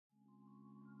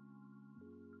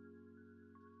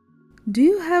Do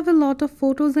you have a lot of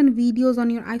photos and videos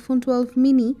on your iPhone 12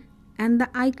 mini and the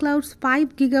iCloud's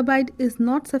 5GB is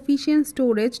not sufficient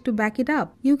storage to back it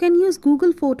up? You can use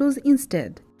Google Photos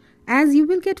instead. As you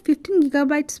will get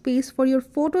 15GB space for your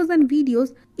photos and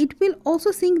videos, it will also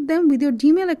sync them with your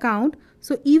Gmail account,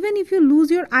 so even if you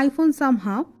lose your iPhone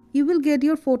somehow, you will get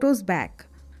your photos back.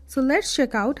 So let's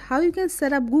check out how you can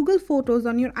set up Google Photos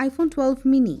on your iPhone 12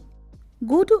 mini.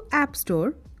 Go to App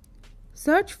Store,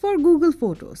 search for Google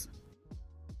Photos.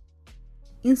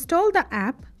 Install the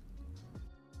app,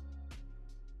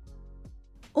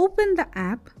 open the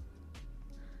app,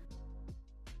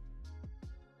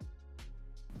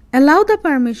 allow the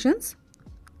permissions,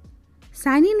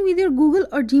 sign in with your Google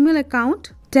or Gmail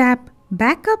account, tap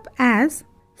Backup As,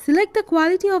 select the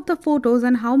quality of the photos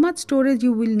and how much storage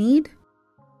you will need.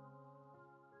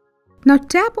 Now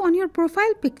tap on your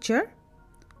profile picture.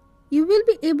 You will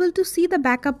be able to see the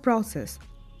backup process.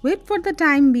 Wait for the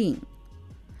time being.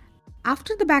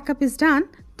 After the backup is done,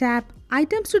 tap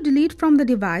Items to delete from the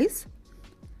device.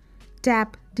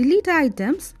 Tap Delete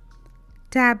Items.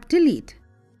 Tap Delete.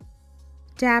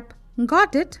 Tap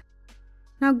Got it.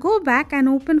 Now go back and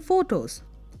open Photos.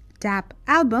 Tap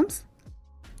Albums.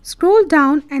 Scroll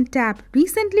down and tap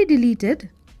Recently Deleted.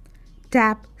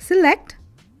 Tap Select.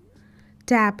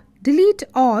 Tap Delete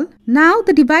All. Now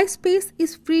the device space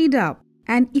is freed up.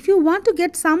 And if you want to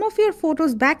get some of your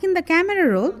photos back in the camera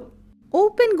roll,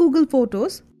 open Google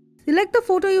Photos, select the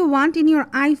photo you want in your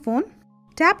iPhone,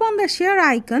 tap on the share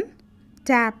icon,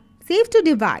 tap Save to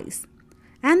Device,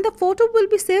 and the photo will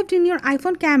be saved in your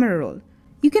iPhone camera roll.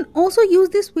 You can also use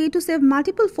this way to save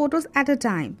multiple photos at a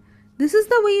time. This is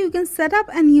the way you can set up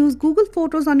and use Google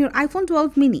Photos on your iPhone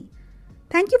 12 mini.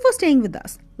 Thank you for staying with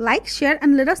us. Like, share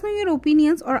and let us know your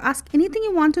opinions or ask anything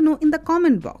you want to know in the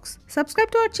comment box.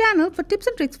 Subscribe to our channel for tips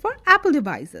and tricks for Apple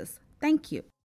devices. Thank you.